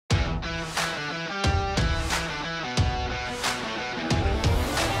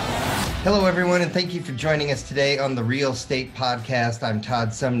Hello, everyone, and thank you for joining us today on the Real Estate Podcast. I'm Todd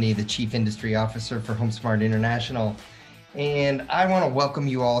Sumney, the Chief Industry Officer for HomeSmart International, and I want to welcome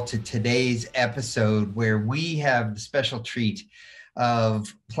you all to today's episode where we have the special treat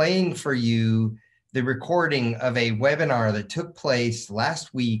of playing for you the recording of a webinar that took place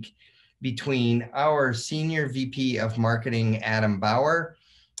last week between our Senior VP of Marketing, Adam Bauer,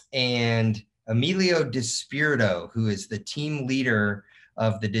 and Emilio DiSpirito, who is the team leader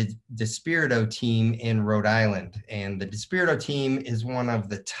of the DiSpirito team in Rhode Island. And the DiSpirito team is one of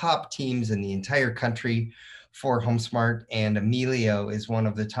the top teams in the entire country for HomeSmart, and Emilio is one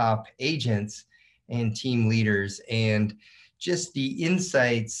of the top agents and team leaders. And just the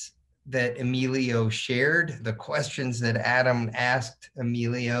insights that Emilio shared, the questions that Adam asked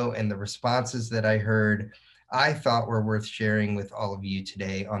Emilio, and the responses that I heard, I thought were worth sharing with all of you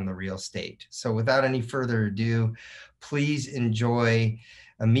today on the Real Estate. So without any further ado, please enjoy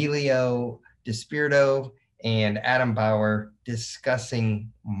Emilio DiSpirito and Adam Bauer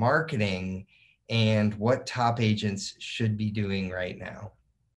discussing marketing and what top agents should be doing right now.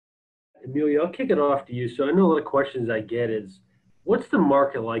 Emilio, I'll kick it off to you. So I know a lot of questions I get is, what's the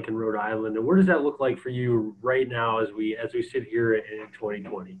market like in Rhode Island, and where does that look like for you right now as we sit here in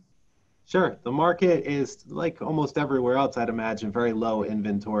 2020? Sure. The market is like almost everywhere else, I'd imagine, very low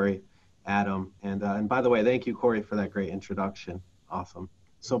inventory, Adam. And by the way, thank you, Corey, for that great introduction. Awesome.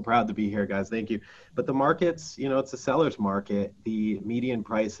 So proud to be here, guys. Thank you. But the market's, it's a seller's market. The median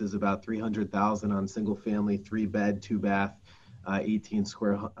price is about $300,000 on single family, 3-bed, 2-bath,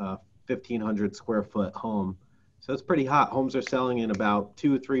 1,500 square foot home. So it's pretty hot. Homes are selling in about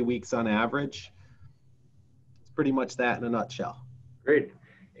 2 or 3 weeks on average. It's pretty much that in a nutshell. Great.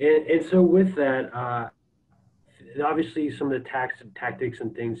 And so with that, obviously some of the tactics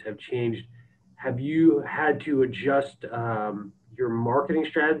and things have changed. Have you had to adjust your marketing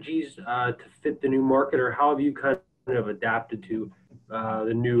strategies to fit the new market, or how have you kind of adapted to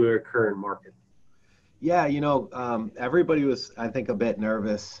the newer current market? Yeah, everybody was, I think, a bit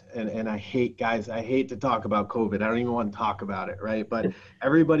nervous, and I hate to talk about COVID. I don't even want to talk about it, right? But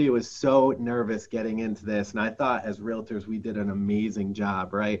everybody was so nervous getting into this, and I thought as realtors, we did an amazing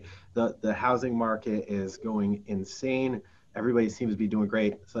job, right? The housing market is going insane. Everybody seems to be doing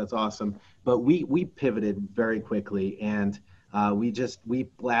great, so that's awesome. But we pivoted very quickly, and we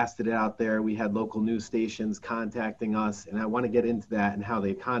blasted it out there. We had local news stations contacting us, and I want to get into that and how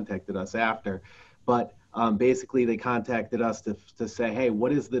they contacted us after. But basically, they contacted us to say, hey,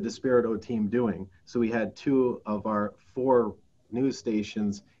 what is the DiSpirito team doing? So we had 2 of our 4 news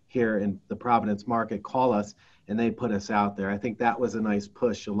stations here in the Providence market call us, and they put us out there. I think that was a nice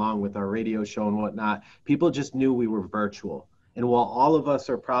push along with our radio show and whatnot. People just knew we were virtual. And while all of us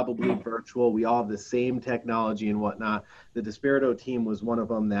are probably virtual, we all have the same technology and whatnot. The DiSpirito team was one of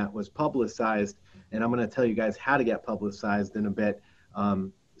them that was publicized, and I'm going to tell you guys how to get publicized in a bit.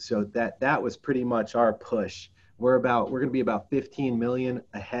 So that was pretty much our push. We're going to be about 15 million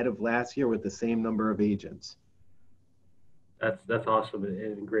ahead of last year with the same number of agents. That's awesome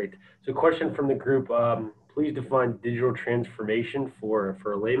and great. So question from the group, please define digital transformation for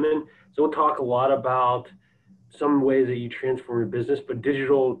a layman. So we'll talk a lot about some ways that you transform your business, but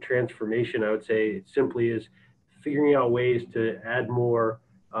digital transformation, I would say simply is figuring out ways to add more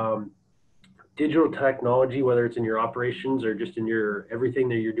digital technology, whether it's in your operations or just in your everything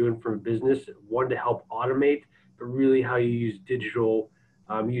that you're doing from a business, one to help automate, but really how you use digital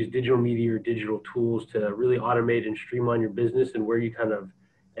media or digital tools to really automate and streamline your business, and where you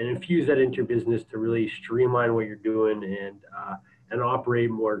and infuse that into your business to really streamline what you're doing and operate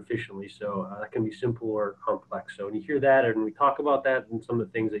more efficiently. So that can be simple or complex. So when you hear that and we talk about that and some of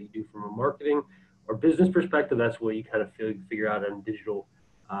the things that you do from a marketing or business perspective, that's what you kind of figure out on digital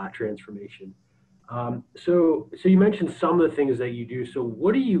transformation. So you mentioned some of the things that you do. So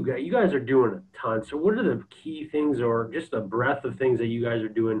what do you guys are doing a ton. So what are the key things or just a breadth of things that you guys are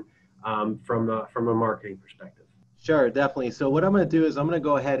doing from a marketing perspective? Sure, definitely. So what I'm going to do is I'm going to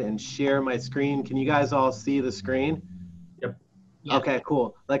go ahead and share my screen. Can you guys all see the screen? Yep. Yeah. Okay,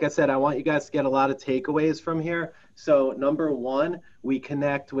 cool. Like I said, I want you guys to get a lot of takeaways from here. So number 1, we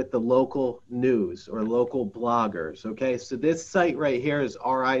connect with the local news or local bloggers. Okay, so this site right here is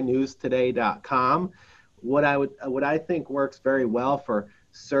rinewstoday.com. What I think works very well for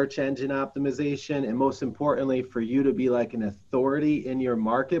search engine optimization, and most importantly for you to be like an authority in your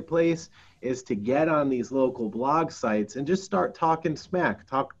marketplace, is to get on these local blog sites and just start talking smack,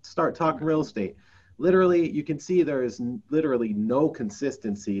 start talking real estate. Literally, you can see there is literally no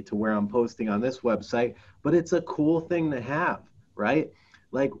consistency to where I'm posting on this website, but it's a cool thing to have, right?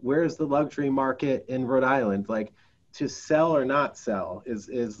 Like, where's the luxury market in Rhode Island? Like, to sell or not sell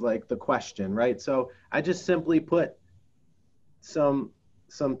is like the question, right? So I just simply put some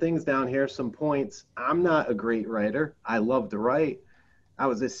things down here, some points. I'm not a great writer. I love to write. I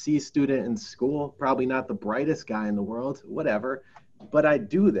was a C student in school, probably not the brightest guy in the world, whatever, but I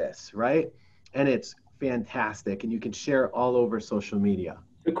do this, right? And it's fantastic, and you can share it all over social media.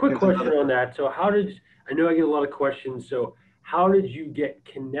 A quick question on that. So I know I get a lot of questions. So how did you get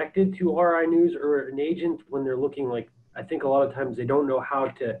connected to RI News or an agent when they're looking, like, I think a lot of times they don't know how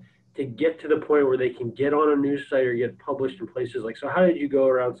to get to the point where they can get on a news site or get published in places like, so how did you go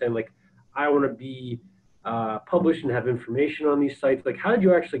around saying, like, I want to be published and have information on these sites? Like, how did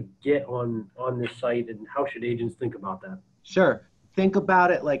you actually get on this site, and how should agents think about that? Sure. Think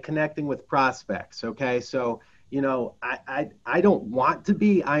about it like connecting with prospects. Okay. So, I don't want to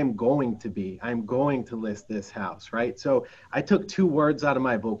be, I'm going to list this house, right? So I took 2 words out of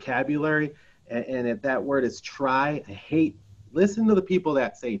my vocabulary, and if that word is try, listen to the people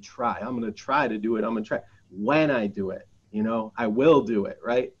that say try. I'm going to try to do it. I'm going to try. When I do it, I will do it,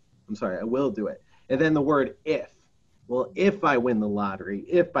 right? I will do it. And then the word if. Well, if I win the lottery,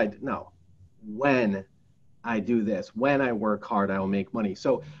 when I do this, when I work hard, I will make money.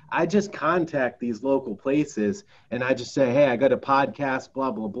 So I just contact these local places and I just say, hey, I got a podcast,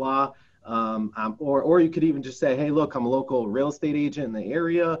 blah, blah, blah. Or you could even just say, hey, look, I'm a local real estate agent in the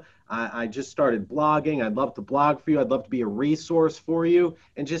area. I just started blogging. I'd love to blog for you. I'd love to be a resource for you,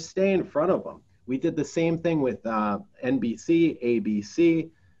 and just stay in front of them. We did the same thing with NBC, ABC,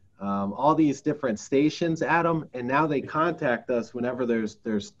 all these different stations, Adam, and now they contact us whenever there's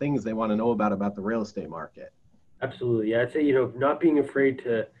things they want to know about the real estate market. Absolutely. Yeah, I'd say, not being afraid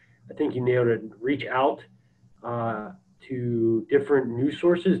to, I think you nailed it, reach out to different news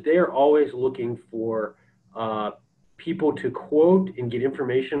sources. They're always looking for people to quote and get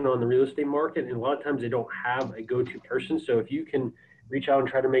information on the real estate market. And a lot of times they don't have a go-to person. So if you can reach out and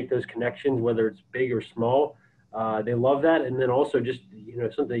try to make those connections, whether it's big or small, they love that. And then also just,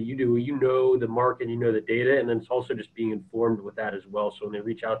 something that you do, the market, the data, and then it's also just being informed with that as well. So when they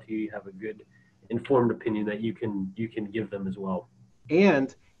reach out to you, you have a good informed opinion that you can give them as well.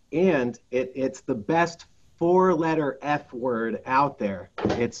 And it's the best 4-letter F word out there.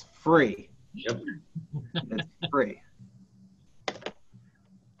 It's free. Yep. It's free.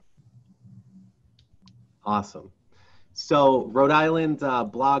 Awesome. So Rhode Island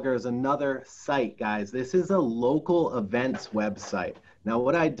Blogger is another site, guys. This is a local events website. Now,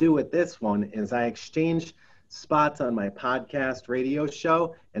 what I do with this one is I exchange spots on my podcast radio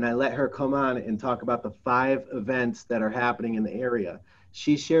show, and I let her come on and talk about the 5 events that are happening in the area.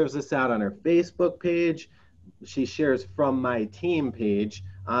 She shares this out on her Facebook page. She shares from my team page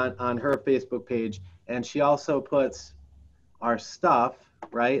on her Facebook page, and she also puts our stuff,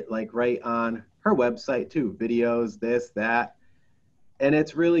 right on her website too, videos, this, that. And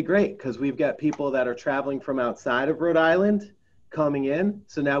it's really great because we've got people that are traveling from outside of Rhode Island coming in.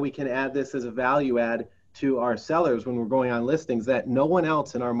 So now we can add this as a value add to our sellers when we're going on listings that no one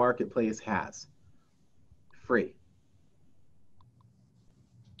else in our marketplace has. Free.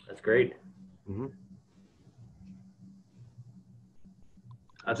 That's great. Mm-hmm.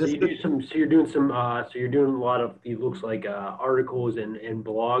 So you're doing a lot of, it looks like, articles and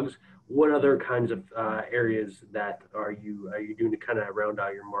blogs. What other kinds of areas that are you doing to kind of round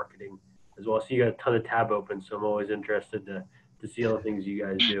out your marketing as well? So you got a ton of tab open, so I'm always interested to see all the things you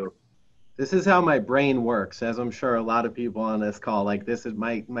guys do. This is how my brain works, as I'm sure a lot of people on this call, like, this is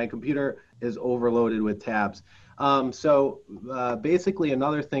my computer is overloaded with tabs. So basically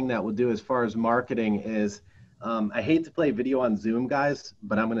another thing that we'll do as far as marketing is, I hate to play video on Zoom, guys,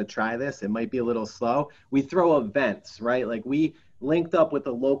 but I'm going to try this. It might be a little slow. We throw events, right? Like, we linked up with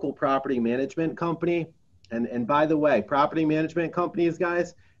a local property management company. And by the way, property management companies,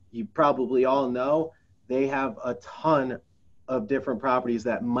 guys, you probably all know, they have a ton of different properties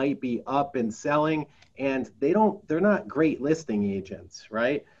that might be up and selling, and they're not great listing agents,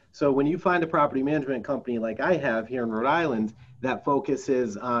 right? So when you find a property management company like I have here in Rhode Island that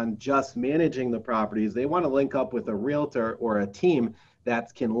focuses on just managing the properties, they want to link up with a realtor or a team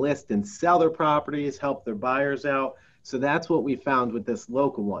that can list and sell their properties, help their buyers out. So that's what we found with this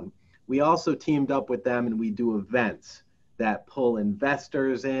local one. We also teamed up with them, and we do events that pull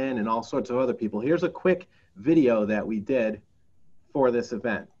investors in and all sorts of other people. Here's a quick video that we did for this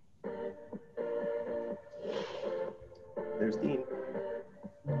event. There's Dean.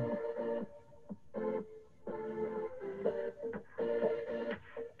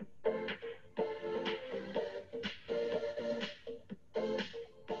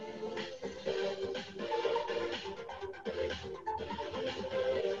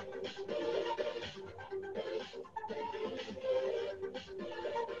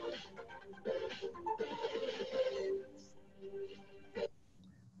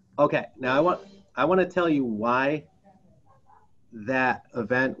 Okay, now I want to tell you why that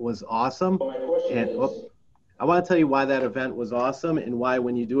event was awesome. And I want to tell you why that event was awesome and why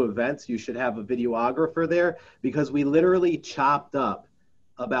when you do events, you should have a videographer there, because we literally chopped up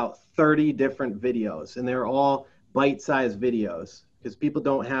about 30 different videos, and they're all bite-sized videos because people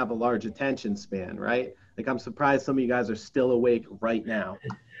don't have a large attention span, right? Like, I'm surprised some of you guys are still awake right now.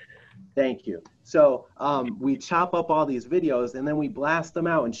 Thank you. So we chop up all these videos and then we blast them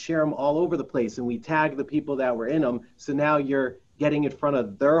out and share them all over the place, and we tag the people that were in them. So now you're getting in front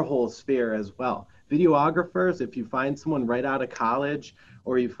of their whole sphere as well. Videographers, if you find someone right out of college,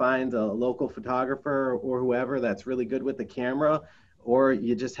 or you find a local photographer or whoever that's really good with the camera, or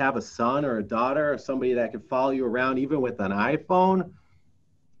you just have a son or a daughter or somebody that can follow you around even with an iPhone,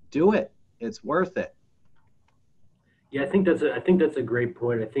 do it. It's worth it. Yeah, I think that's a great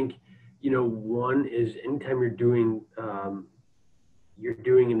point. I think, one is anytime you're doing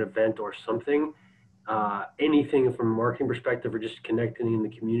an event or something, anything from a marketing perspective or just connecting in the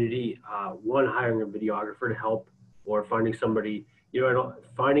community, one, hiring a videographer to help, or finding somebody,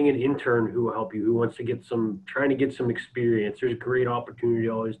 finding an intern who will help you, who wants to trying to get some experience. There's a great opportunity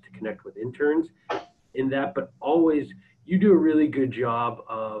always to connect with interns in that, but always you do a really good job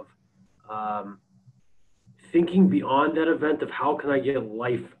of thinking beyond that event of how can I get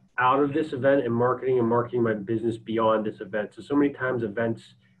life out of this event and marketing my business beyond this event. So many times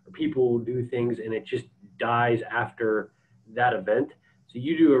events, people will do things and it just dies after that event. So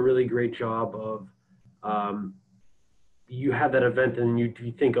you do a really great job of, you have that event and you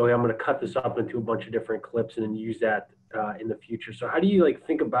think, oh, I'm going to cut this up into a bunch of different clips and then use that in the future. So how do you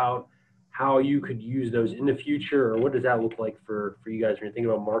think about how you could use those in the future, or what does that look like for you guys when you're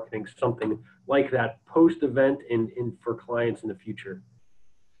thinking about marketing something like that post event and for clients in the future?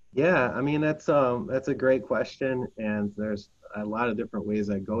 Yeah, I mean, that's a great question, and there's a lot of different ways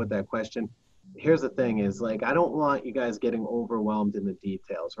I go with that question. Here's the thing is, I don't want you guys getting overwhelmed in the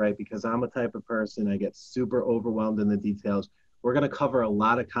details, right? Because I'm a type of person, I get super overwhelmed in the details. We're going to cover a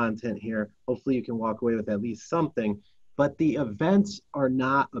lot of content here. Hopefully you can walk away with at least something, but the events are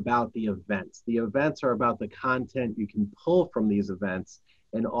not about the events. The events are about the content you can pull from these events,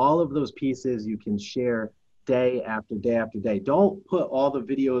 and all of those pieces you can share day after day after day. Don't put all the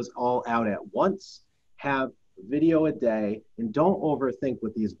videos all out at once. Have video a day, and don't overthink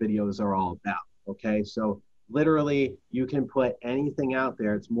what these videos are all about, okay? So literally, you can put anything out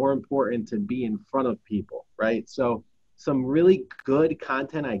there. It's more important to be in front of people, right? So some really good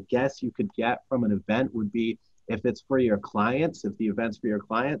content I guess you could get from an event would be, if it's for your clients, if the event's for your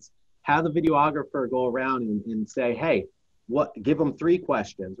clients, have the videographer go around and say, hey, give them 3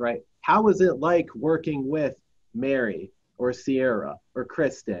 questions, right? How is it like working with Mary or Sierra or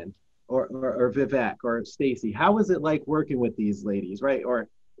Kristen or Vivek or Stacy? How is it like working with these ladies, right?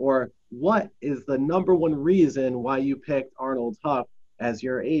 Or what is the number one reason why you picked Arnold Huff as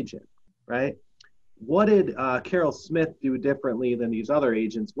your agent, right? What did Carol Smith do differently than these other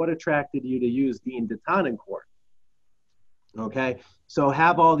agents? What attracted you to use Dean DeTonencourt? Okay, so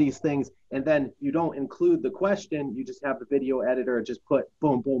have all these things, and then you don't include the question, you just have the video editor just put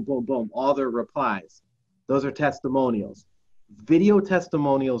boom, boom, boom, boom, all their replies. Those are testimonials. Video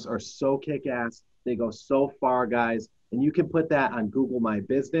testimonials are so kick-ass. They go so far, guys, and you can put that on Google My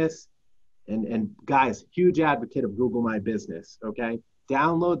Business. And guys, huge advocate of Google My Business, okay?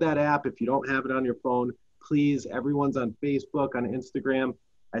 Download that app if you don't have it on your phone. Please, everyone's on Facebook, on Instagram.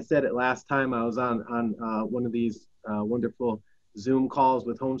 I said it last time I was on one of these wonderful Zoom calls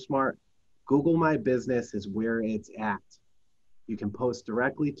with HomeSmart. Google My Business is where it's at. You can post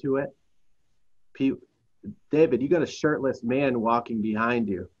directly to it. David, you got a shirtless man walking behind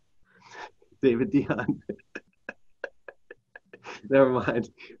you. David Dion. Never mind.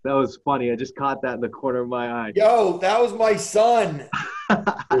 That was funny. I just caught that in the corner of my eye. Yo, that was my son.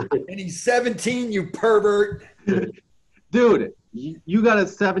 And he's 17, you pervert. Dude, you got a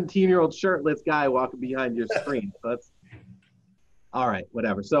 17-year-old shirtless guy walking behind your screen. So that's all right,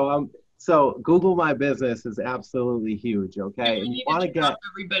 whatever. So Google My Business is absolutely huge, okay? And you want to get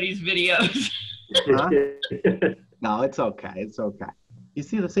everybody's videos. Huh? No, it's okay. It's okay. You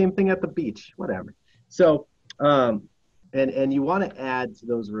see the same thing at the beach, whatever. So, and you want to add to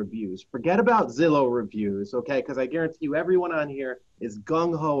those reviews. Forget about Zillow reviews, okay? Because I guarantee you everyone on here is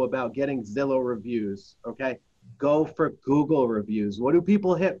gung-ho about getting Zillow reviews, okay? Go for Google reviews. What do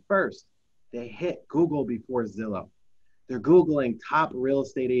people hit first? They hit Google before Zillow. They're Googling top real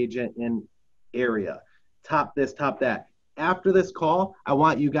estate agent in area, top this, top that. After this call, I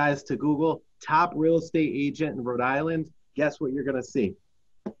want you guys to Google top real estate agent in Rhode Island. Guess what you're going to see?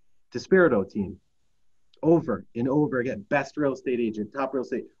 DiSpirito team. over and over again. Best real estate agent, top real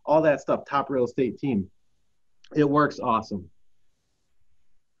estate, all that stuff, top real estate team. It works awesome.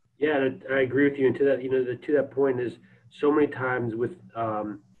 Yeah, and I agree with you. And to that, to that point is so many times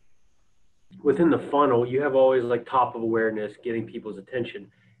within the funnel, you have always like top of awareness, getting people's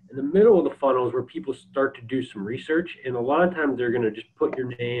attention. In the middle of the funnel is where people start to do some research, and a lot of times they're going to just put your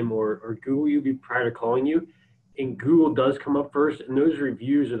name or Google you prior to calling you, and Google does come up first, and those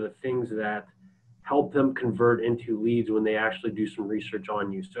reviews are the things that help them convert into leads when they actually do some research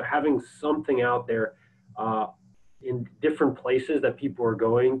on you. So having something out there in different places that people are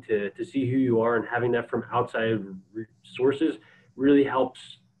going to see who you are, and having that from outside sources really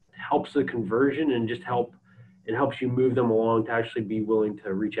helps the conversion, and just helps you move them along to actually be willing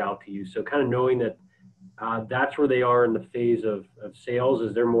to reach out to you. So kind of knowing that that's where they are in the phase of sales,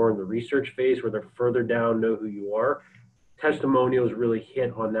 is they're more in the research phase where they're further down, know who you are. Testimonials really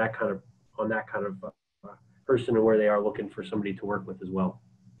hit on that kind of person, and where they are looking for somebody to work with as well.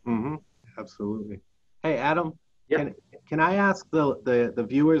 Mm-hmm. Absolutely. Hey, Adam, Yep. can I ask the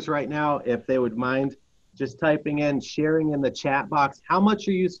viewers right now if they would mind just typing in, sharing in the chat box, how much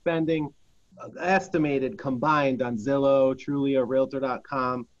are you spending estimated combined on Zillow, Trulia,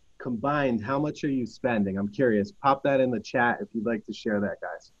 Realtor.com combined? How much are you spending? I'm curious. Pop that in the chat if you'd like to share that,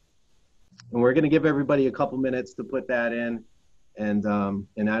 guys. And we're going to give everybody a couple minutes to put that in. And I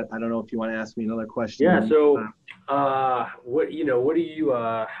don't know if you want to ask me another question. Yeah. So, what do you,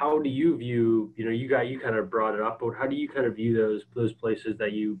 how do you view, you kind of brought it up, but how do you kind of view those places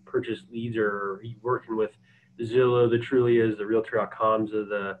that you purchase leads, or are you working with the Zillow, the Trulias, the Realtor.coms of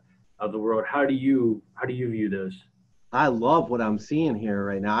the world? How do you view those? I love what I'm seeing here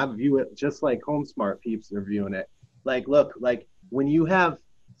right now. I view it just like HomeSmart peeps are viewing it. Like, look, like when you have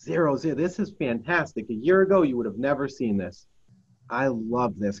 0, this is fantastic. A year ago, you would have never seen this. I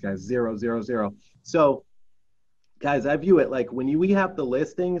love this, guys. 0, 0, 0. So, guys, I view it like when we have the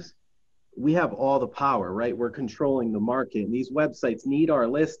listings, we have all the power, right? We're controlling the market, and these websites need our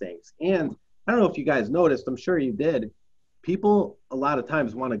listings. And I don't know if you guys noticed, I'm sure you did, people a lot of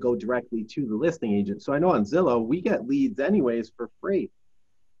times want to go directly to the listing agent. So I know on Zillow, we get leads anyways for free.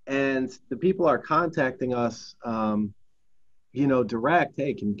 And the people are contacting us, direct,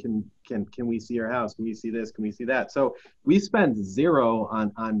 hey, can we see your house? Can we see this? Can we see that? So we spend 0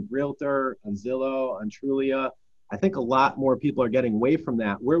 on Realtor, on Zillow, on Trulia. I think a lot more people are getting away from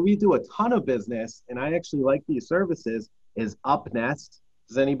that. Where we do a ton of business, and I actually like these services, is UpNest.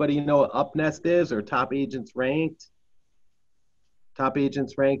 Does anybody know what UpNest is, or Top Agents Ranked? Top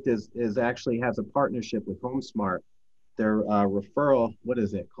Agents Ranked is actually has a partnership with HomeSmart. Their referral, what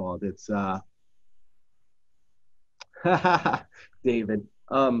is it called? It's David.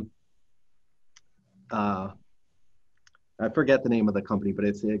 I forget the name of the company, but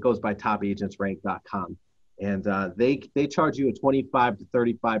it goes by topagentsrank.com. And they charge you a 25 to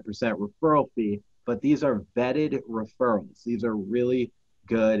 35% referral fee, but these are vetted referrals. These are really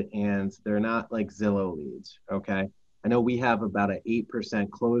good, and they're not like Zillow leads, okay? I know we have about an 8%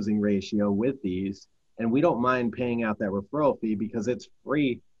 closing ratio with these, and we don't mind paying out that referral fee because it's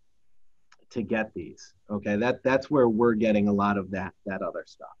free to get these, okay? That's where we're getting a lot of that other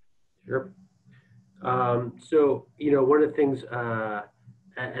stuff. Sure. So, one of the things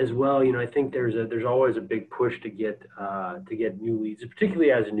as well, I think there's always a big push to get new leads,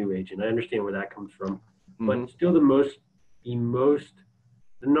 particularly as a new agent. I understand where that comes from, but still the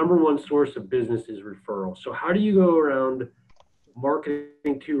number one source of business is referral. So how do you go around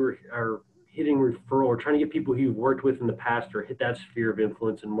marketing to or hitting referral, or trying to get people who you've worked with in the past or hit that sphere of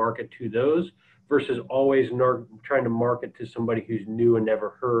influence and market to those, versus always trying to market to somebody who's new and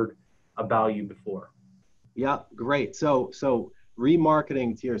never heard about you before? Yeah, great. So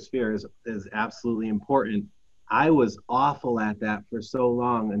remarketing to your sphere is absolutely important. I was awful at that for so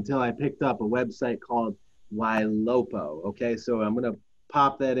long until I picked up a website called Ylopo. Okay, so I'm gonna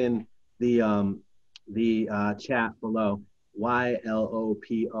pop that in the chat below. YLOPO.com.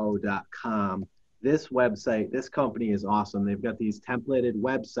 This website, this company is awesome. They've got these templated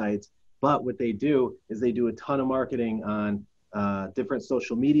websites, but what they do is they do a ton of marketing on different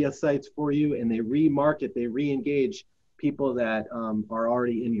social media sites for you, and they remarket, they re-engage people that are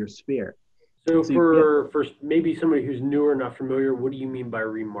already in your sphere. So for maybe somebody who's newer, not familiar, what do you mean by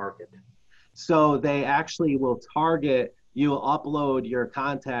remarket? So they actually will target, you'll upload your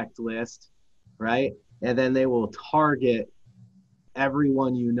contact list, right? And then they will target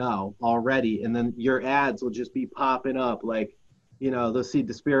everyone you know already. And then your ads will just be popping up like, they'll see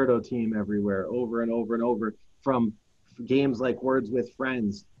DiSpirito team everywhere over and over and over, from games like Words with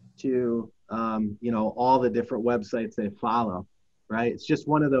Friends to, all the different websites they follow, right? It's just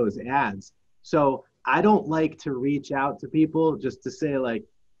one of those ads. So I don't like to reach out to people just to say like,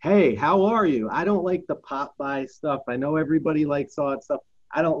 hey, how are you? I don't like the pop by stuff. I know everybody likes all that stuff.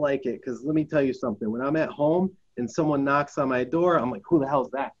 I don't like it because let me tell you something. When I'm at home and someone knocks on my door, I'm like, who the hell's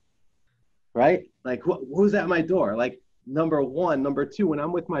that? Right? Like, who's at my door? Like, number one. Number two, when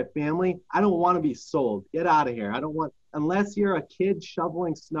I'm with my family, I don't want to be sold. Get out of here. I don't want, unless you're a kid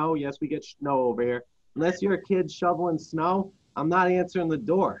shoveling snow. Yes, we get snow over here. Unless you're a kid shoveling snow, I'm not answering the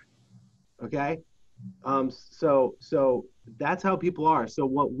door. Okay? So that's how people are. So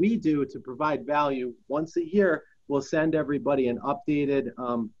what we do to provide value, once a year, we'll send everybody an updated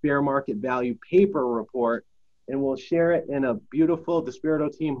fair market value paper report, and we'll share it in a beautiful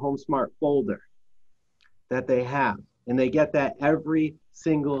DiSpirito Team HomeSmart folder that they have. And they get that every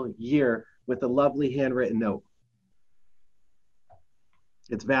single year with a lovely handwritten note.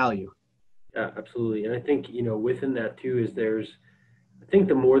 It's value. Yeah, absolutely. And I think, within that too, I think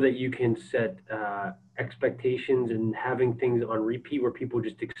the more that you can set expectations and having things on repeat where people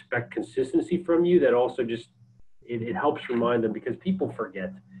just expect consistency from you, that also just, it helps remind them, because people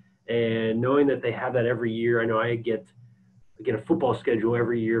forget. And knowing that they have that every year, I know I get a football schedule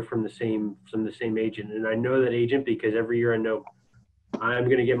every year from the same agent. And I know that agent because every year I know I'm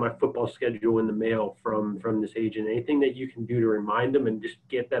going to get my football schedule in the mail from this agent. Anything that you can do to remind them and just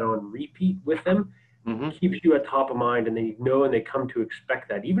get that on repeat with them keeps you at top of mind, and they know and they come to expect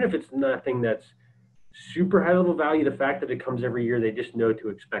that. Even if it's nothing that's super high level value, the fact that it comes every year, they just know to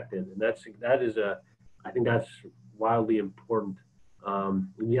expect it. And I think that's wildly important.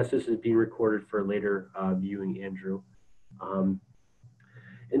 Yes, this is being recorded for later viewing, Andrew.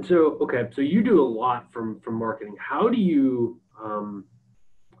 And so, okay, so you do a lot from marketing. How do you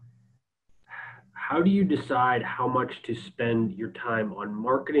decide how much to spend your time on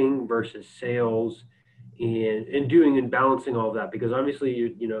marketing versus sales, and doing and balancing all of that? Because obviously,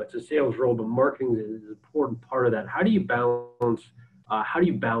 it's a sales role, but marketing is an important part of that. How do you balance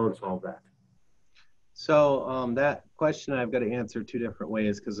all of that? So that question I've got to answer two different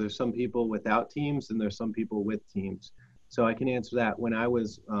ways, because there's some people without teams and there's some people with teams. So I can answer that. When I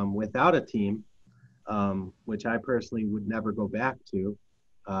was without a team, which I personally would never go back to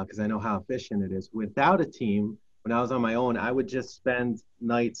because I know how efficient it is. Without a team, when I was on my own, I would just spend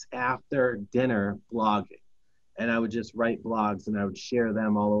nights after dinner blogging. And I would just write blogs and I would share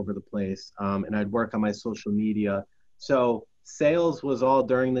them all over the place. And I'd work on my social media. So sales was all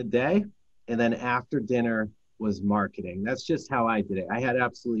during the day. And then after dinner was marketing. That's just how I did it. I had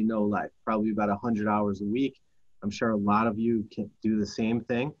absolutely no life, probably about 100 hours a week. I'm sure a lot of you can do the same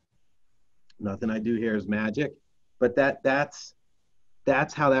thing. Nothing I do here is magic, but that's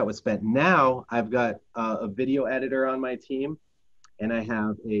how that was spent. Now I've got a video editor on my team, and I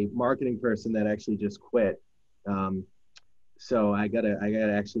have a marketing person that actually just quit. So I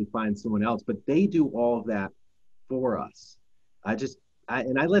gotta actually find someone else, but they do all of that for us. I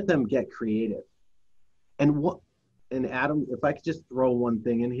let them get creative. And Adam, if I could just throw one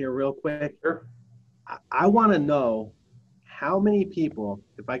thing in here real quick. Sure. I want to know how many people,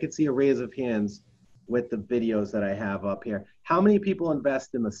 if I could see a raise of hands with the videos that I have up here, how many people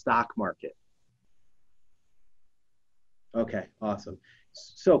invest in the stock market? Okay, awesome.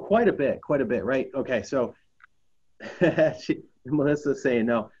 So quite a bit, right? Okay, so Melissa's saying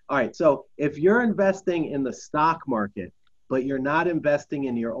no. All right, so if you're investing in the stock market, but you're not investing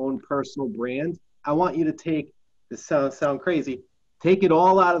in your own personal brand, I want you to take, this sound crazy, take it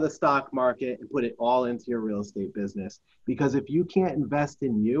all out of the stock market and put it all into your real estate business. Because if you can't invest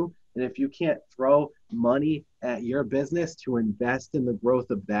in you, and if you can't throw money at your business to invest in the growth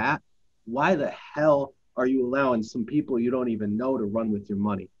of that, why the hell are you allowing some people you don't even know to run with your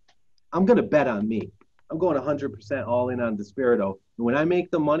money? I'm going to bet on me. I'm going 100% all in on DiSpirito. And when I make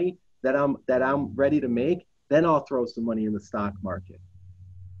the money that I'm ready to make, then I'll throw some money in the stock market.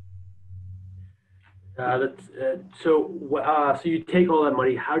 So you take all that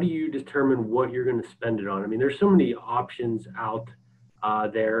money. How do you determine what you're going to spend it on? I mean, there's so many options out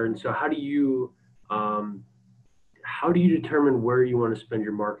there, and so how do you determine where you want to spend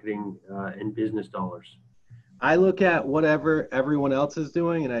your marketing and business dollars? I look at whatever everyone else is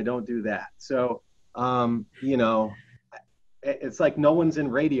doing, and I don't do that. So it's like no one's in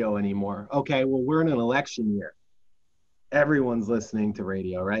radio anymore. Okay, well, we're in an election year. Everyone's listening to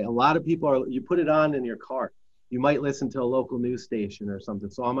radio, right? A lot of people you put it on in your car. You might listen to a local news station or something.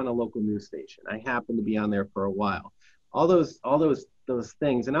 So I'm on a local news station. I happen to be on there for a while. All those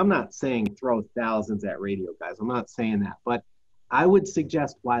things, and I'm not saying throw thousands at radio, guys. I'm not saying that, but I would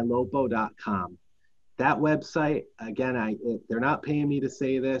suggest ylopo.com. That website, again, they're not paying me to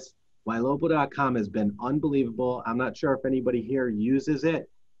say this. ylopo.com has been unbelievable. I'm not sure if anybody here uses it.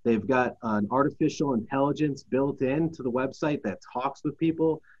 They've got an artificial intelligence built into the website that talks with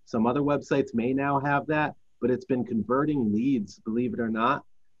people. Some other websites may now have that, but it's been converting leads, believe it or not.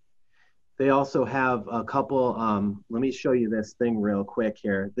 They also have a couple, let me show you this thing real quick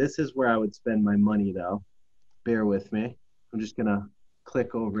here. This is where I would spend my money though. Bear with me. I'm just gonna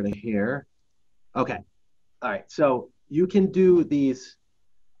click over to here. Okay, all right, so you can do these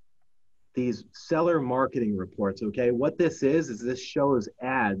seller marketing reports, okay? What this is this shows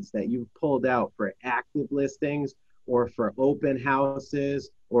ads that you've pulled out for active listings or for open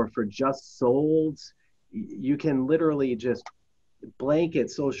houses or for just solds. You can literally just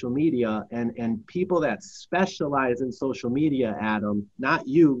blanket social media and people that specialize in social media, Adam, not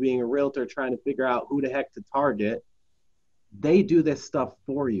you being a realtor trying to figure out who the heck to target, they do this stuff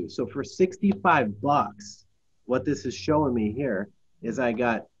for you. So for 65 bucks, what this is showing me here is I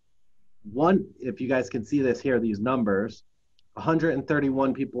got one, if you guys can see this here, these numbers,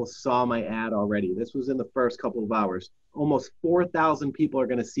 131 people saw my ad already. This was in the first couple of hours. Almost 4,000 people are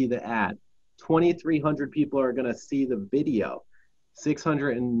going to see the ad. 2,300 people are going to see the video.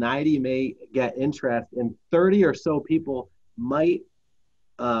 690 may get interest, and 30 or so people might,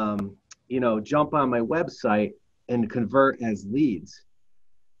 jump on my website and convert as leads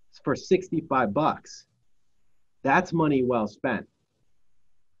for 65 bucks. That's money well spent.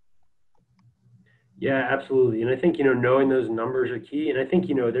 Yeah, absolutely. And I think, knowing those numbers are key. And I think,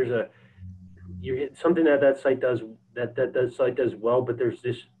 something that site does, that site does well, but there's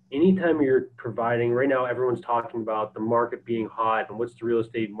this, anytime you're providing, right now, everyone's talking about the market being hot and what's the real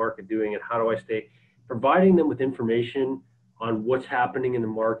estate market doing and how do I stay, providing them with information on what's happening in the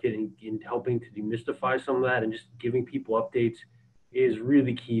market and helping to demystify some of that and just giving people updates is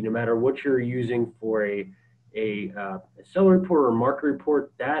really key. No matter what you're using for a seller report or a market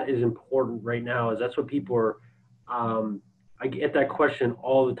report, that is important right now, as that's what people are, I get that question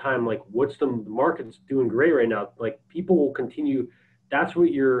all the time, like what's the market's doing great right now? Like people will continue, that's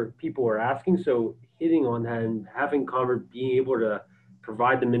what your people are asking. So hitting on that and having being able to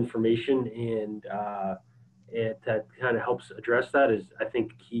provide them information and that kind of helps address that is, I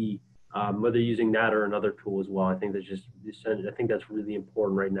think, key. Whether using that or another tool as well, I think that's really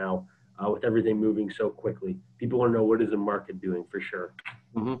important right now with everything moving so quickly. People want to know what is the market doing for sure.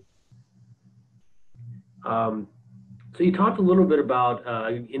 Mm-hmm. So you talked a little bit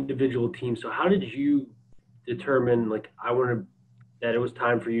about individual teams. So how did you determine that it was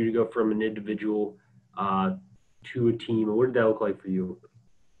time for you to go from an individual to a team? And what did that look like for you?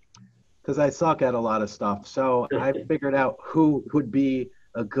 Because I suck at a lot of stuff. So I figured out who would be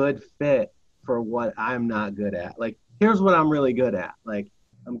a good fit for what I'm not good at. Like, here's what I'm really good at. Like,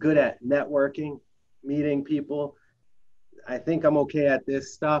 I'm good at networking, meeting people. I think I'm okay at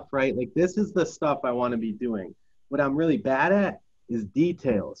this stuff, right? Like, this is the stuff I want to be doing. What I'm really bad at is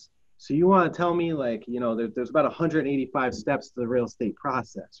details. So you want to tell me, like, there's about 185 steps to the real estate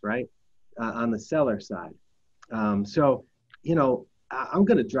process, right? On the seller side. I'm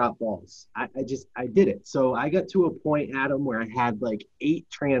going to drop balls. I did it. So I got to a point, Adam, where I had like 8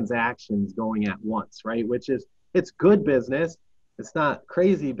 transactions going at once, right? Which is, it's good business. It's not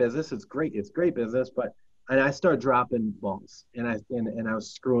crazy business. It's great business. And I started dropping balls and I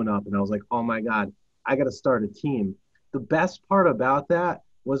was screwing up and I was like, oh my God, I got to start a team. The best part about that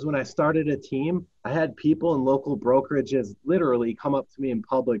was when I started a team, I had people in local brokerages literally come up to me in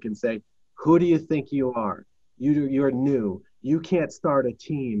public and say, who do you think you are? You're new. You can't start a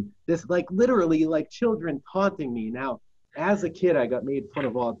team. This, like, literally, like children taunting me. Now, as a kid, I got made fun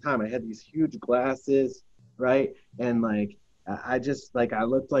of all the time. I had these huge glasses, right? And like, I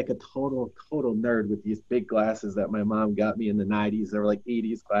looked like a total nerd with these big glasses that my mom got me in the 90s. They were like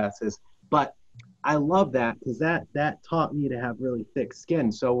 80s glasses. But I love that because that taught me to have really thick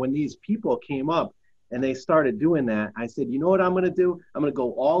skin. So when these people came up and they started doing that, I said, you know what I'm going to do? I'm going to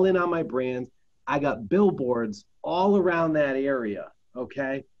go all in on my brand. I got billboards all around that area,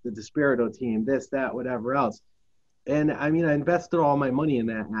 okay? The DiSpirito team, this, that, whatever else. And I mean, I invested all my money in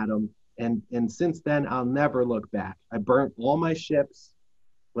that, Adam. And since then, I'll never look back. I burnt all my ships,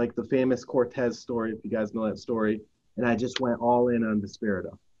 like the famous Cortez story, if you guys know that story. And I just went all in on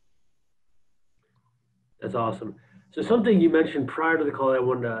DiSpirito. That's awesome. So something you mentioned prior to the call that I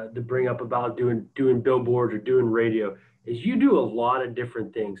wanted to bring up about doing billboards or doing radio is you do a lot of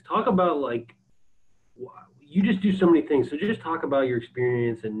different things. Talk about, like, you just do so many things. So just talk about your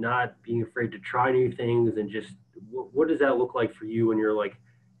experience and not being afraid to try new things, and just what does that look like for you when you're like,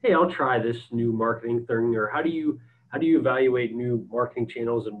 hey, I'll try this new marketing thing, or how do you evaluate new marketing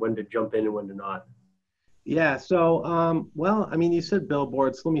channels and when to jump in and when to not? Yeah. So, well, I mean, you said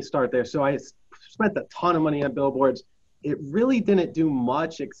billboards. Let me start there. So I spent a ton of money on billboards. it really didn't do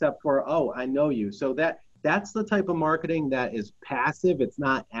much except for, oh, I know you. So that's the type of marketing that is passive. It's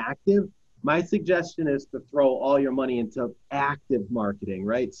not active. My suggestion is to throw all your money into active marketing,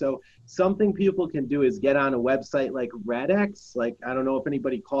 right? So something people can do is get on a website like RedX. Like, I don't know if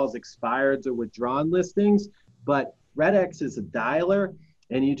anybody calls expireds or withdrawn listings, but RedX is a dialer,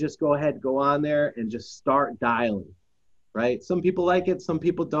 and you just go ahead, go on there and just start dialing, right? Some people like it, some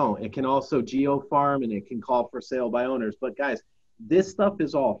people don't. It can also geo-farm, and it can call for sale by owners. But guys, this stuff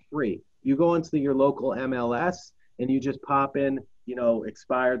is all free. You go into your local MLS and you just pop in,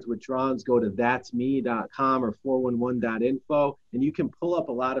 expireds, withdrawns, go to that'sme.com or 411.info, and you can pull up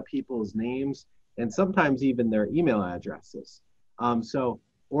a lot of people's names and sometimes even their email addresses.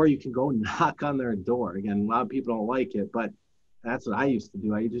 Or you can go knock on their door. Again, a lot of people don't like it, but that's what I used to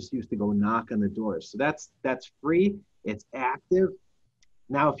do. I just used to go knock on the doors. So that's free. It's active.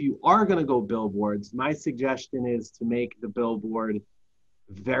 Now, if you are going to go billboards, my suggestion is to make the billboard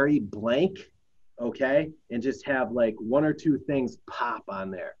very blank, okay? And just have like one or two things pop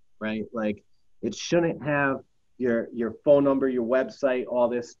on there, right? Like, it shouldn't have your phone number, your website, all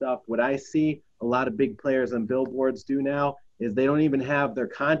this stuff. What I see a lot of big players on billboards do now is they don't even have their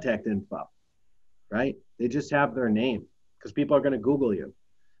contact info, right? They just have their name, because people are going to Google you.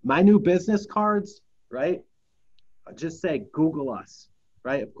 My new business cards, right? Just say Google us,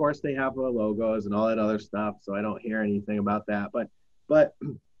 right? Of course, they have logos and all that other stuff, so I don't hear anything about that. But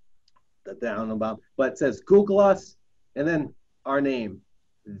it says Google us and then our name.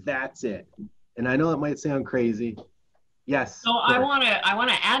 That's it. And I know that might sound crazy. Yes. So I want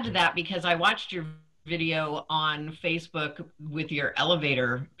to add to that, because I watched your video on Facebook with your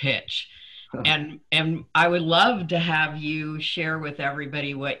elevator pitch. And I would love to have you share with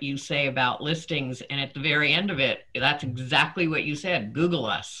everybody what you say about listings. And at the very end of it, that's exactly what you said. Google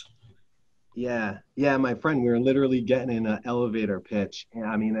us. Yeah, my friend, we were literally getting in an elevator pitch. In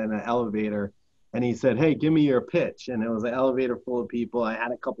an elevator. And he said, hey, give me your pitch. And it was an elevator full of people. I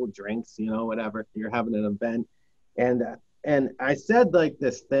had a couple of drinks, whatever. You're having an event. And I said like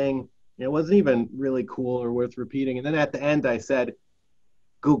this thing. It wasn't even really cool or worth repeating. And then at the end, I said,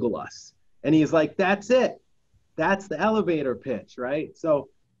 Google us. And he's like, that's it. That's the elevator pitch, right? So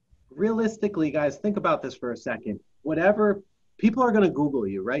realistically, guys, think about this for a second. Whatever, people are going to Google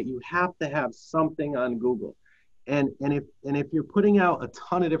you, right? You have to have something on Google. And if you're putting out a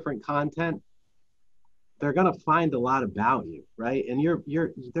ton of different content, they're going to find a lot about you, right? And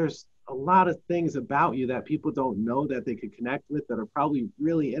there's a lot of things about you that people don't know that they could connect with that are probably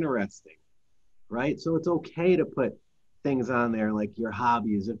really interesting, right? So it's okay to put things on there like your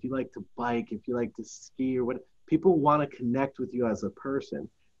hobbies. If you like to bike, if you like to ski, or what, people want to connect with you as a person.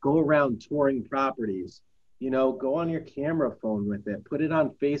 Go around touring properties, go on your camera phone with it, put it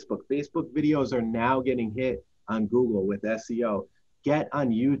on Facebook. Facebook videos are now getting hit on Google with SEO. Get on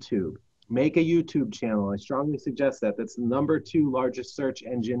YouTube, make a YouTube channel. I strongly suggest that. That's the #2 largest search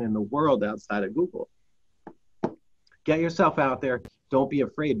engine in the world outside of Google. Get yourself out there. Don't be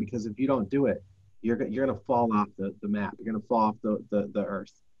afraid, because if you don't do it, you're going to fall off the map. You're going to fall off the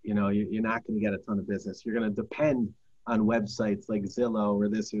earth. You're not going to get a ton of business. You're going to depend on websites like Zillow or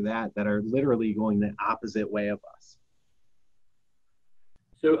this or that are literally going the opposite way of us.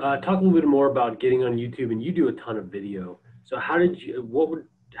 So talk a little bit more about getting on YouTube, and you do a ton of video. So how did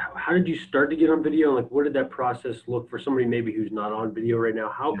you start to get on video? Like, what did that process look for somebody maybe who's not on video right now?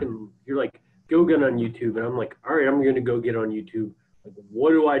 How can you're like, go get on YouTube, and I'm like, all right, I'm going to go get on YouTube. Like, what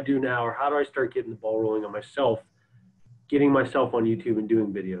do I do now, or how do I start getting the ball rolling on myself, getting myself on YouTube and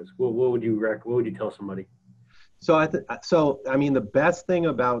doing videos? What would you tell somebody? So the best thing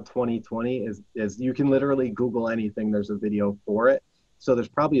about 2020 is you can literally Google anything. There's a video for it. So there's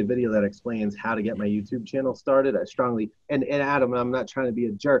probably a video that explains how to get my YouTube channel started. I strongly, and Adam, I'm not trying to be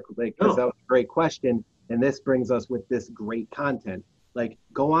a jerk, because that was a great question. And this brings us with this great content. Like,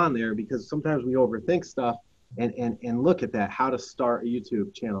 go on there, because sometimes we overthink stuff, and look at that, how to start a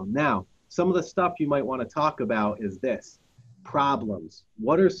YouTube channel. Now, some of the stuff you might want to talk about is this: problems.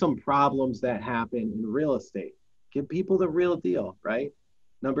 What are some problems that happen in real estate? Give people the real deal, right?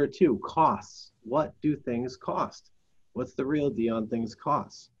 #2, costs. What do things cost? What's the real deal on things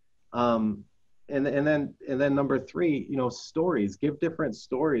costs? And then #3, stories. Give different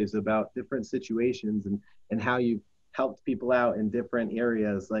stories about different situations and how you've helped people out in different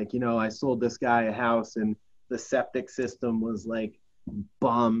areas. Like, I sold this guy a house and the septic system was like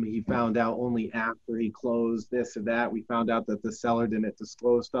bum. He found out only after he closed, this or that. We found out that the seller didn't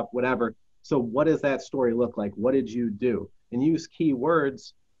disclose stuff, whatever. So what does that story look like? What did you do? And use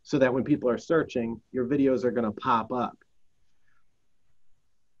keywords so that when people are searching, your videos are going to pop up.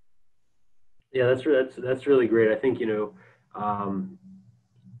 Yeah, that's really great. I think,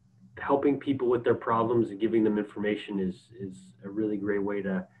 helping people with their problems and giving them information is a really great way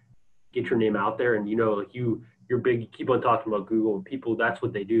to get your name out there. And like you're big, you keep on talking about Google. People, that's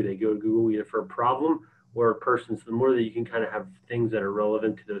what they do. They go to Google either for a problem or a person. So the more that you can kind of have things that are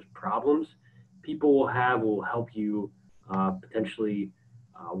relevant to those problems, people will help you potentially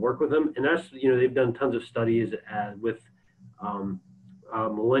work with them. And that's, they've done tons of studies with um,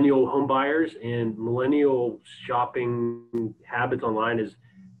 millennial home buyers, and millennial shopping habits online is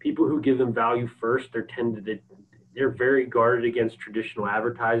people who give them value first. They're very guarded against traditional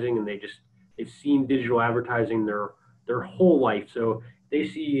advertising, and they've seen digital advertising their whole life. So they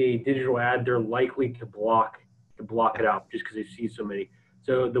see a digital ad, they're likely to block it out just because they see so many.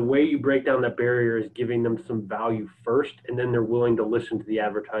 So the way you break down that barrier is giving them some value first, and then they're willing to listen to the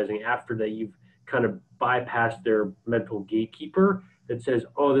advertising after that you've kind of bypassed their mental gatekeeper that says,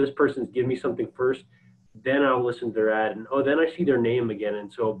 oh, this person's giving me something first, then I'll listen to their ad, and oh, then I see their name again,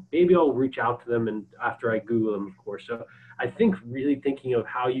 and so maybe I'll reach out to them, and after I Google them, of course. So I think really thinking of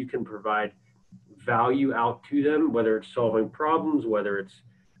how you can provide value out to them, whether it's solving problems, whether it's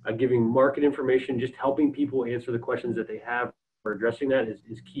giving market information, just helping people answer the questions that they have or addressing that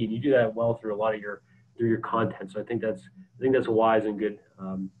is key. And you do that well through a lot of your content. So I think that's a wise and good.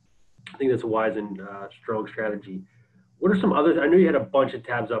 I think that's a wise and strong strategy. What are some others? I know you had a bunch of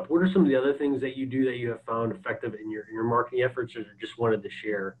tabs up. What are some of the other things that you do that you have found effective in your marketing efforts, or just wanted to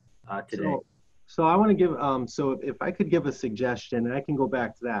share today? So I want to give, so if I could give a suggestion, and I can go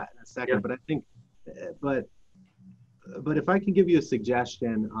back to that in a second, Yeah. but I think, but if I could give you a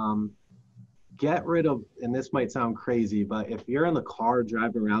suggestion, get rid of, and this might sound crazy, but if you're in the car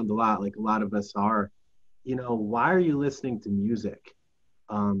driving around a lot, like a lot of us are, why are you listening to music?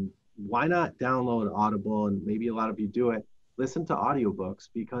 Why not download Audible, and maybe a lot of you do it, listen to audiobooks,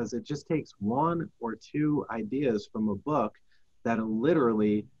 because it just takes one or two ideas from a book that'll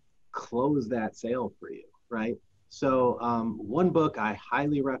literally close that sale for you, right? So one book I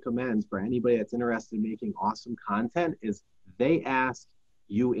highly recommend for anybody that's interested in making awesome content is They Ask,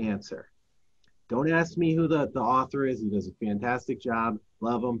 You Answer. Don't ask me who the author is. He does a fantastic job.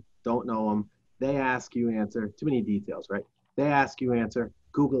 Love him. Don't know him. They Ask, You Answer. Too many details, right? They Ask, You Answer.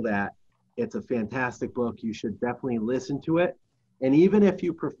 Google that. It's a fantastic book. You should definitely listen to it. And even if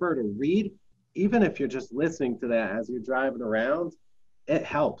you prefer to read, even if you're just listening to that as you're driving around, it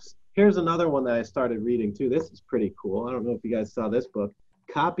helps. Here's another one that I started reading too. This is pretty cool. I don't know if you guys saw this book,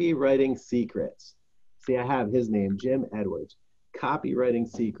 Copywriting Secrets. See, I have his name, Jim Edwards. Copywriting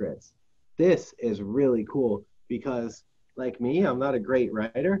Secrets. This is really cool because, like me, I'm not a great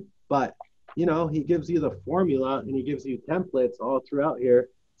writer, but he gives you the formula and he gives you templates all throughout here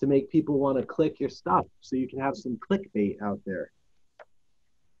to make people want to click your stuff so you can have some clickbait out there.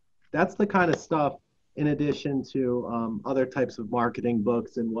 That's the kind of stuff, in addition to other types of marketing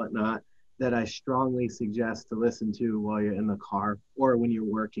books and whatnot, that I strongly suggest to listen to while you're in the car or when you're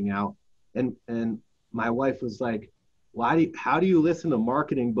working out. And my wife was like, how do you listen to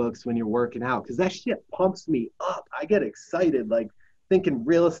marketing books when you're working out? Because that shit pumps me up. I get excited, like thinking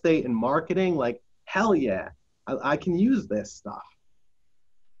real estate and marketing, like, hell yeah, I can use this stuff.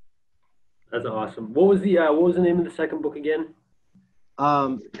 That's awesome. What was the name of the second book again?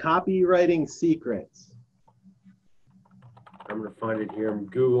 Copywriting Secrets. I'm gonna find it here. I'm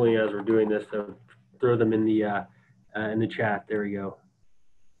Googling as we're doing this, so throw them in the chat. There we go.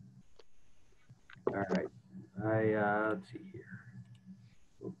 All right. Let's see here.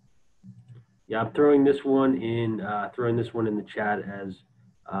 Yeah, I'm throwing this one in the chat as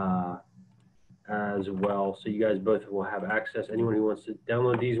well, so you guys both will have access. Anyone who wants to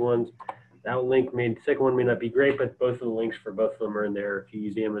download these ones, that link the second one may not be great, but both of the links for both of them are in there. If you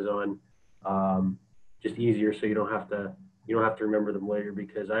use Amazon, just easier, so you don't have to remember them later,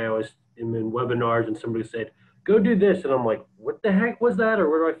 because I always am in webinars and somebody said, go do this, and I'm like, what the heck was that, or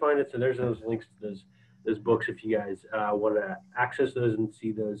where do I find it? So there's those links to those books if you guys want to access those and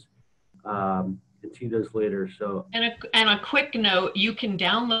see those later. So and a quick note, you can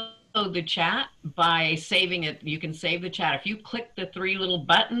download the chat by saving it. You can save the chat. If you click the three little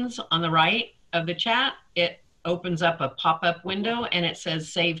buttons on the right of the chat, it opens up a pop-up window and it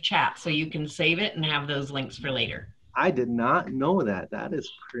says save chat. So you can save it and have those links for later. I did not know that. That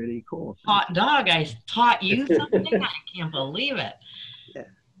is pretty cool. Hot dog, I taught you something. I can't believe it. Yeah.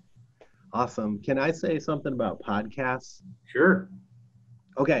 Awesome. Can I say something about podcasts? Sure.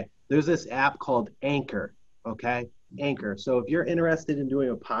 Okay. There's this app called Anchor. Okay. Anchor. So if you're interested in doing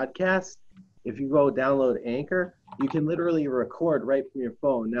a podcast, if you go download Anchor, you can literally record right from your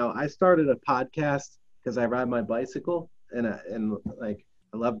phone. Now, I started a podcast because I ride my bicycle, and like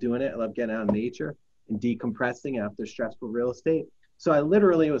I love doing it. I love getting out in nature and decompressing after stressful real estate. So I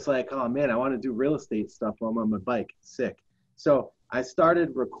literally was like, oh man, I want to do real estate stuff while I'm on my bike. Sick. So I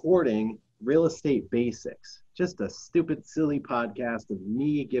started recording real estate basics, just a stupid, silly podcast of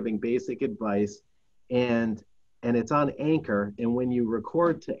me giving basic advice. And it's on Anchor. And when you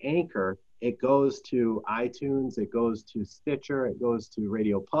record to Anchor, it goes to iTunes, it goes to Stitcher, it goes to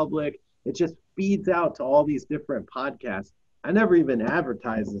Radio Public. It just feeds out to all these different podcasts. I never even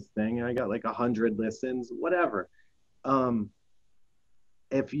advertised this thing. I got like 100 listens, whatever. So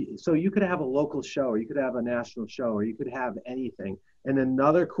you could have a local show, or you could have a national show, or you could have anything. And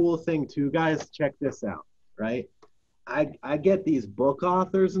another cool thing too, guys, check this out, right? I get these book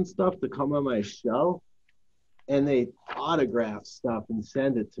authors and stuff to come on my show, and they autograph stuff and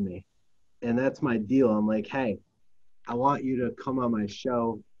send it to me. And that's my deal. I'm like, hey, I want you to come on my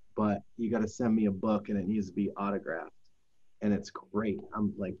show, but you got to send me a book and it needs to be autographed. And it's great.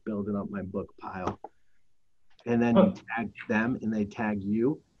 I'm like building up my book pile. And then you tag them and they tag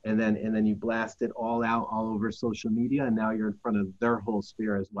you. And then you blast it all out all over social media. And now you're in front of their whole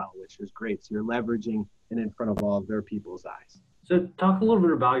sphere as well, which is great. So you're leveraging and in front of all of their people's eyes. So talk a little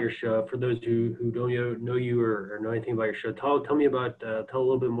bit about your show for those who don't know you or know anything about your show. Tell a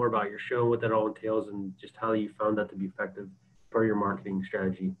little bit more about your show, what that all entails, and just how you found that to be effective for your marketing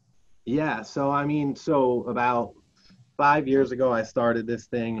strategy. Yeah. So about 5 years ago, I started this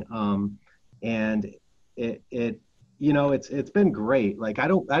thing, and it's been great. Like I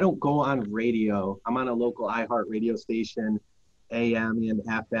don't go on radio. I'm on a local iHeart radio station, AM and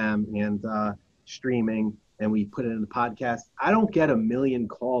FM, and streaming. And we put it in the podcast. I don't get a million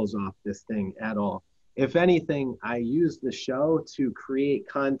calls off this thing at all. If anything, I use the show to create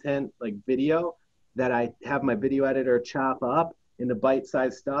content like video that I have my video editor chop up into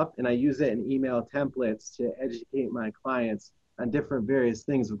bite-sized stuff, and I use it in email templates to educate my clients on different various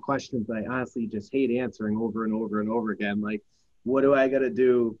things of questions I honestly just hate answering over and over and over again. Like, what do I got to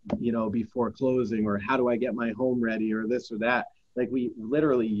do, before closing, or how do I get my home ready, or this or that? Like, we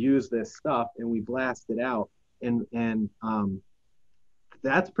literally use this stuff and we blast it out, and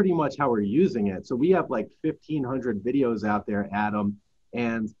that's pretty much how we're using it. So we have like 1,500 videos out there, Adam,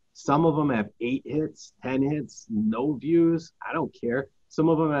 and some of them have 8 hits, 10 hits, no views. I don't care. Some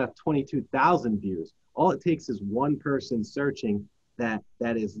of them have 22,000 views. All it takes is one person searching that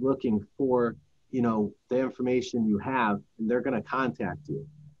is looking for, the information you have, and they're going to contact you.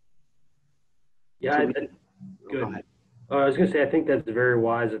 Yeah, So good. Go ahead. I was going to say, I think that's very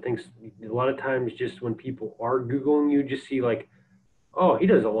wise. I think a lot of times just when people are Googling you, just see like, oh, he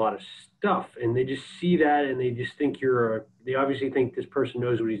does a lot of stuff. And they just see that and they just think they obviously think this person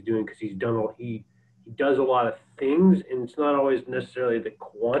knows what he's doing because he does a lot of things. And it's not always necessarily the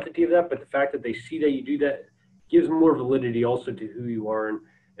quantity of that, but the fact that they see that you do that gives more validity also to who you are and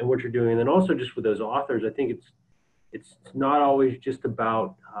what you're doing. And then also just with those authors, I think it's not always just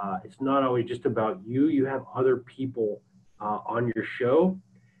about you. You have other people on your show,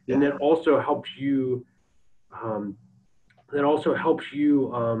 Yeah. and that also helps you.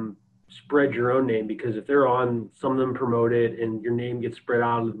 Spread your own name, because if they're on, some of them promote it, and your name gets spread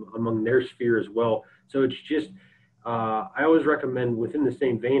out among their sphere as well. So it's just, I always recommend within the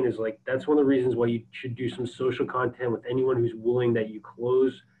same vein is like, that's one of the reasons why you should do some social content with anyone who's willing that you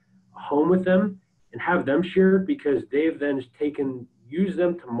close a home with them and have them shared, because they've then use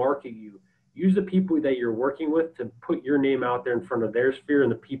them to market you. Use the people that you're working with to put your name out there in front of their sphere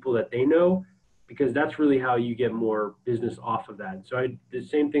and the people that they know, because that's really how you get more business off of that. So the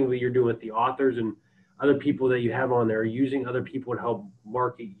same thing that you're doing with the authors and other people that you have on there, using other people to help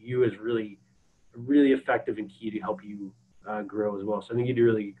market you is really, really effective and key to help you grow as well. So I think you do a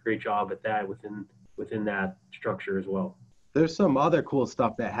really great job at that within that structure as well. There's some other cool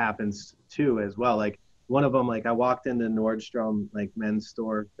stuff that happens too as well. Like one of them, like I walked into Nordstrom, like men's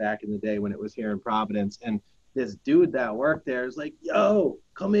store back in the day when it was here in Providence, and this dude that worked there is like, yo,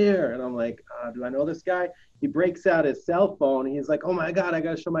 come here. And I'm like, do I know this guy? He breaks out his cell phone. And he's like, oh my God, I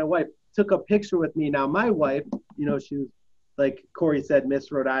got to show my wife. Took a picture with me. Now my wife, she was like Corey said,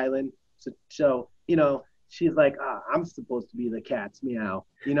 Miss Rhode Island. So she's like, I'm supposed to be the cat's meow,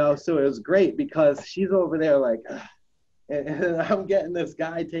 So it was great because she's over there like, and I'm getting this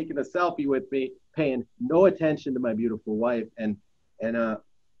guy taking a selfie with me, paying no attention to my beautiful wife. And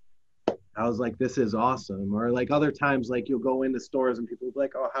I was like, this is awesome. Or like other times, like you'll go into stores and people will be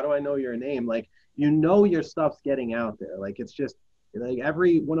like, oh, how do I know your name? Like, your stuff's getting out there. Like, it's just like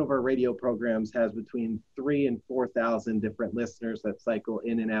every one of our radio programs has between 3,000 and 4,000 different listeners that cycle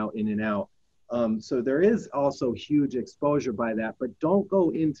in and out. So there is also huge exposure by that, but don't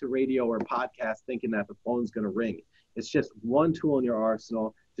go into radio or podcast thinking that the phone's going to ring. It's just one tool in your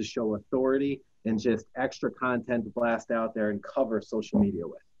arsenal to show authority and just extra content to blast out there and cover social media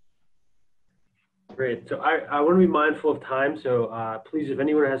with. Great. So I want to be mindful of time. So please, if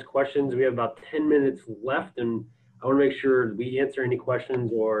anyone has questions, we have about 10 minutes left, and I want to make sure we answer any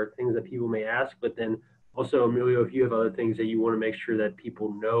questions or things that people may ask. But then also, Emilio, if you have other things that you want to make sure that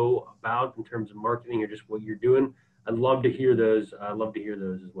people know about in terms of marketing or just what you're doing, I'd love to hear those. I'd love to hear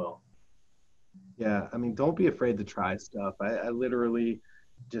those as well. Yeah, I mean, don't be afraid to try stuff. I literally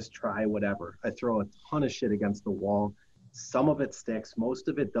just try whatever. I throw a ton of shit against the wall. Some of it sticks, most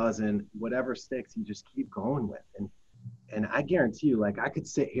of it doesn't. Whatever sticks, you just keep going with. And I guarantee you, like, I could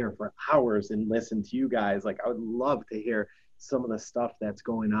sit here for hours and listen to you guys. Like, I would love to hear some of the stuff that's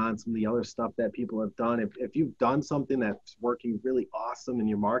going on, some of the other stuff that people have done. If you've done something that's working really awesome in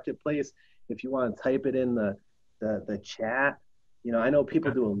your marketplace, if you want to type it in the chat, you know, I know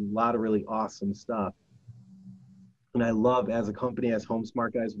people do a lot of really awesome stuff. And I love, as a company, as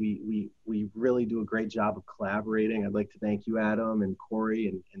HomeSmart guys, we really do a great job of collaborating. I'd like to thank you, Adam and Corey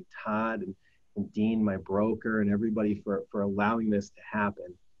and Todd and Dean, my broker, and everybody for allowing this to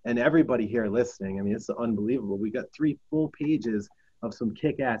happen. And everybody here listening, I mean, it's unbelievable. We got 3 full pages of some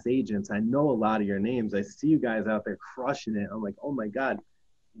kick-ass agents. I know a lot of your names. I see you guys out there crushing it. I'm like, oh my God,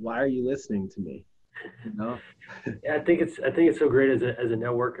 why are you listening to me? You know? Yeah, I think it's so great as a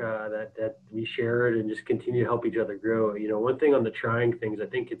network that we share it and just continue to help each other grow. You know, one thing on the trying things, I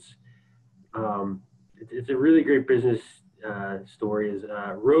think it's a really great business story is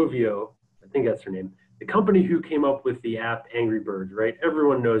Rovio, I think that's her name, the company who came up with the app Angry Birds, right?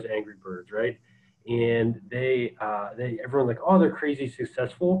 Everyone knows Angry Birds, right? And they everyone like, oh, they're crazy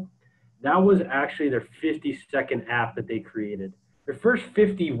successful. That was actually their 52nd app that they created. Their first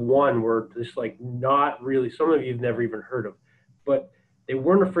 51 were just like not really, some of you've never even heard of, but they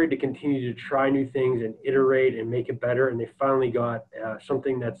weren't afraid to continue to try new things and iterate and make it better. And they finally got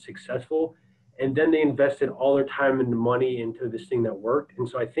something that's successful. And then they invested all their time and money into this thing that worked. And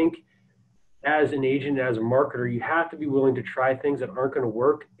so I think as an agent, as a marketer, you have to be willing to try things that aren't going to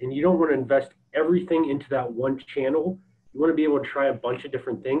work. And you don't want to invest everything into that one channel. You want to be able to try a bunch of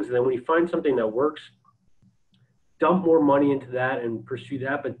different things. And then when you find something that works, dump more money into that and pursue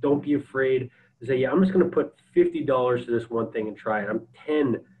that, but don't be afraid to say, yeah, I'm just going to put $50 to this one thing and try it. I'm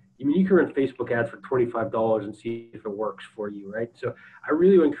 10. I mean, you can run Facebook ads for $25 and see if it works for you, right? So I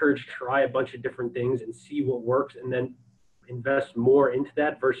really encourage try a bunch of different things and see what works and then invest more into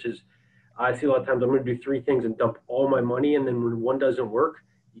that versus I see a lot of times I'm going to do 3 things and dump all my money. And then when one doesn't work,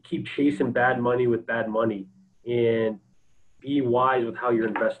 you keep chasing bad money with bad money, and be wise with how you're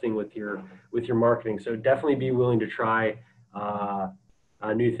investing with your marketing. So definitely be willing to try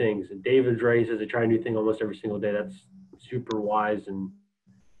new things. And David's right, he says to try a new thing almost every single day. That's super wise. And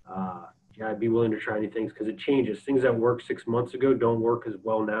yeah, be willing to try new things because it changes. Things that worked 6 months ago don't work as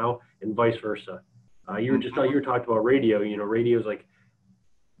well now, and vice versa. You were talking about radio. You know, radio is like,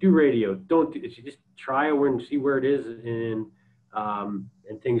 do radio. Don't do it. You just try it and see where it is, and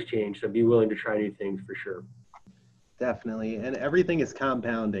things change. So be willing to try new things for sure. Definitely. And everything is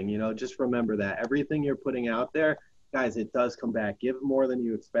compounding, you know, just remember that everything you're putting out there, guys, it does come back. Give more than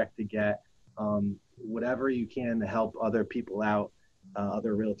you expect to get. Whatever you can to help other people out,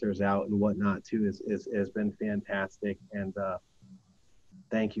 other realtors out and whatnot too has been fantastic. And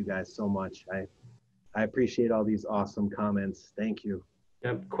thank you guys so much. I appreciate all these awesome comments. Thank you.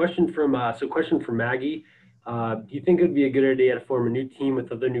 Yeah, question from Maggie. Do you think it would be a good idea to form a new team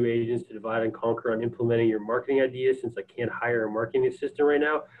with other new agents to divide and conquer on implementing your marketing ideas since I can't hire a marketing assistant right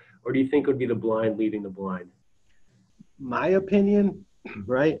now? Or do you think it would be the blind leading the blind? My opinion,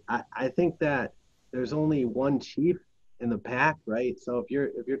 right? I think that there's only one chief in the pack, right? So if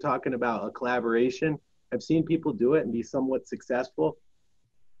you're talking about a collaboration, I've seen people do it and be somewhat successful.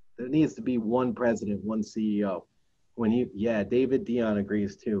 There needs to be one president, one CEO. David Dion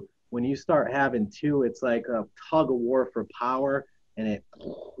agrees too. When you start having 2, it's like a tug of war for power, and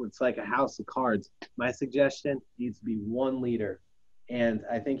it's like a house of cards. My suggestion needs to be one leader, and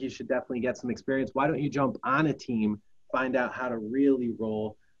I think you should definitely get some experience. Why don't you jump on a team, find out how to really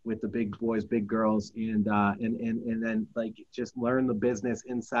roll with the big boys, big girls, and then like just learn the business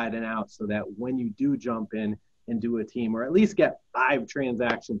inside and out, so that when you do jump in and do a team, or at least get 5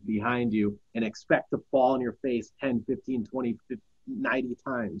 transactions behind you and expect to fall on your face 10, 15, 20, 50, 90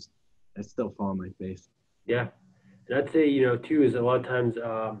 times. I still fall on my face. Yeah. And I'd say, you know, too, is a lot of times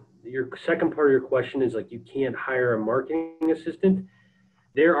your second part of your question is like, you can't hire a marketing assistant.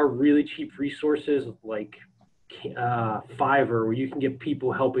 There are really cheap resources like Fiverr, where you can get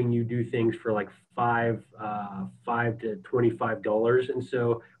people helping you do things for like $5 to $25. And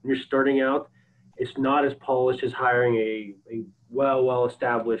so when you're starting out, It's not as polished as hiring a well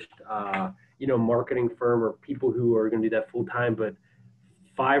established marketing firm or people who are going to do that full time. But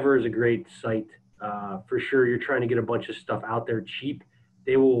Fiverr is a great site for sure. You're trying to get a bunch of stuff out there cheap.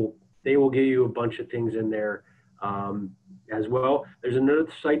 They will give you a bunch of things in there as well. There's another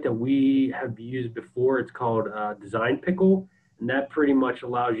site that we have used before. It's called Design Pickle, and that pretty much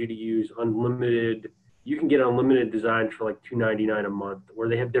allows you to use unlimited. You can get unlimited designs for like $2.99 a month, or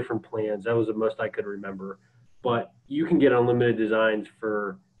they have different plans. That was the most I could remember, but you can get unlimited designs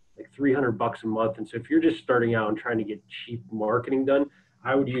for like $300 a month. And so if you're just starting out and trying to get cheap marketing done,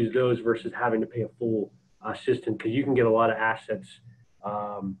 I would use those versus having to pay a full assistant, because you can get a lot of assets.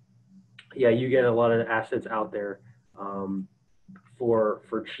 You get a lot of assets out there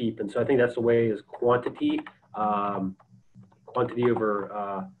for cheap. And so I think that's the way, is quantity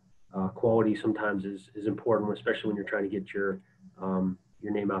over quality sometimes is important, especially when you're trying to get your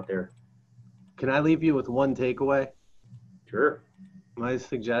name out there. Can I leave you with one takeaway? Sure. My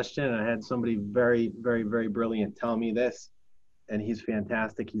suggestion, I had somebody very, very, very brilliant tell me this, and he's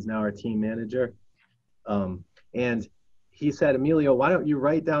fantastic. He's now our team manager. And he said, Emilio, why don't you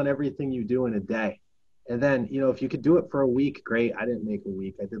write down everything you do in a day? And then, if you could do it for a week, great. I didn't make a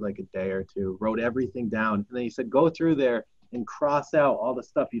week. I did like a day or two, wrote everything down. And then he said, go through there and cross out all the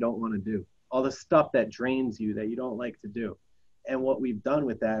stuff you don't want to do, all the stuff that drains you, that you don't like to do. And what we've done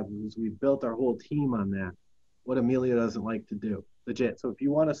with that is we've built our whole team on that, what Emilio doesn't like to do, legit. So if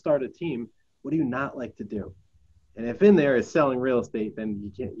you want to start a team, what do you not like to do? And if in there is selling real estate,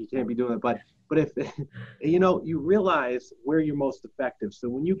 then you can't be doing it. But if, you realize where you're most effective. So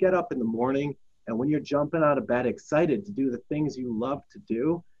when you get up in the morning and when you're jumping out of bed, excited to do the things you love to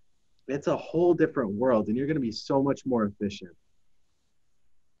do, it's a whole different world, and you're going to be so much more efficient.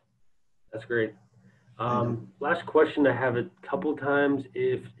 That's great. Last question I have a couple times.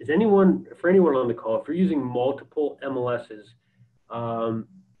 For anyone on the call, if you're using multiple MLSs,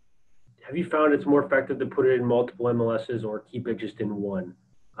 have you found it's more effective to put it in multiple MLSs or keep it just in one?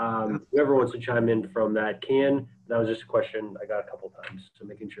 Whoever wants to chime in from that can. That was just a question I got a couple times, so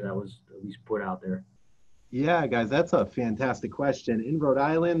making sure that was at least put out there. Yeah, guys, that's a fantastic question. In Rhode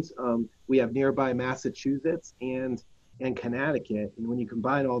Island, we have nearby Massachusetts and Connecticut, and when you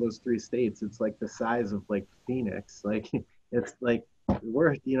combine all those three states, it's like the size of like Phoenix. Like it's like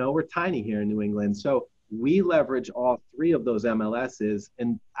we're tiny here in New England. So we leverage all three of those MLSs,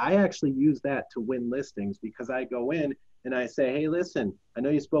 and I actually use that to win listings, because I go in and I say, hey, listen, I know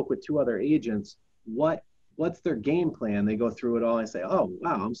you spoke with two other agents. What's their game plan? They go through it all. And I say, oh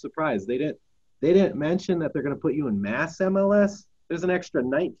wow, I'm surprised they didn't mention that they're going to put you in mass MLS. There's an extra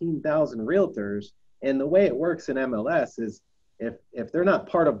 19,000 realtors. And the way it works in MLS is if they're not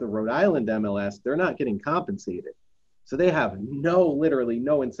part of the Rhode Island MLS, they're not getting compensated. So they have literally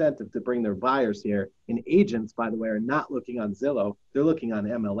no incentive to bring their buyers here. And agents, by the way, are not looking on Zillow. They're looking on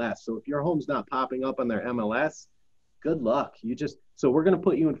MLS. So if your home's not popping up on their MLS, good luck. So we're going to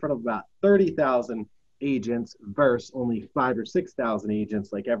put you in front of about 30,000 agents versus only 5,000 or 6,000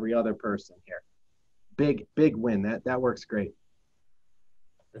 agents like every other person here. Big win. That works great.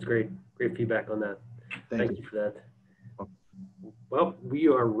 That's great. Great feedback on that. Thank you for that. Oh. Well, we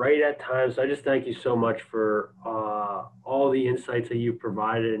are right at time. So I just thank you so much for all the insights that you've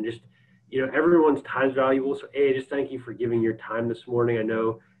provided, and just, everyone's time is valuable. So just thank you for giving your time this morning. I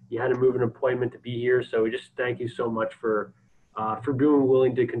know you had to move an appointment to be here. So we just thank you so much for being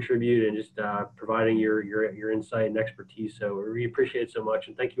willing to contribute and just providing your insight and expertise. So we appreciate it so much.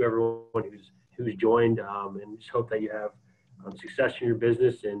 And thank you everyone who's joined, and just hope that you have success in your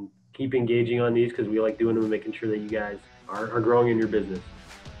business, and keep engaging on these, because we like doing them and making sure that you guys are growing in your business.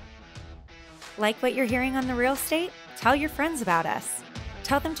 Like what you're hearing on The Real Estate? Tell your friends about us.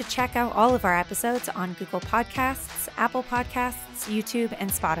 Tell them to check out all of our episodes on Google Podcasts, Apple Podcasts, YouTube, and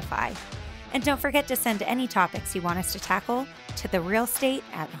Spotify. And don't forget to send any topics you want us to tackle to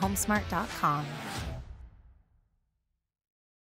therealestate@homesmart.com.